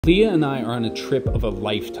Leah and I are on a trip of a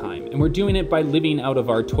lifetime, and we're doing it by living out of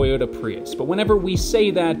our Toyota Prius. But whenever we say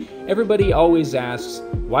that, everybody always asks,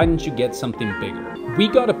 why didn't you get something bigger? We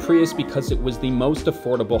got a Prius because it was the most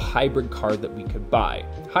affordable hybrid car that we could buy.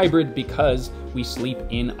 Hybrid because we sleep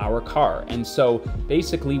in our car, and so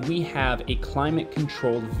basically we have a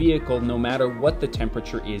climate-controlled vehicle no matter what the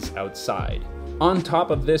temperature is outside. On top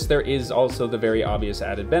of this, there is also the very obvious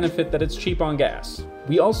added benefit that it's cheap on gas.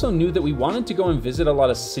 We also knew that we wanted to go and visit a lot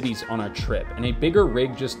of cities on our trip, and a bigger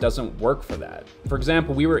rig just doesn't work for that. For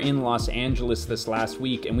example, we were in Los Angeles this last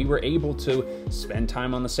week, and we were able to spend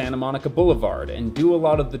time on the Santa Monica Boulevard and do a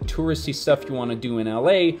lot of the touristy stuff you want to do in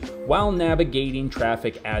LA while navigating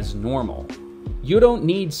traffic as normal. You don't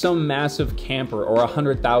need some massive camper or a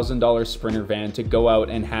 $100,000 Sprinter van to go out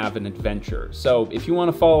and have an adventure. So if you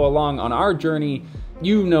want to follow along on our journey,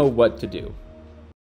 you know what to do.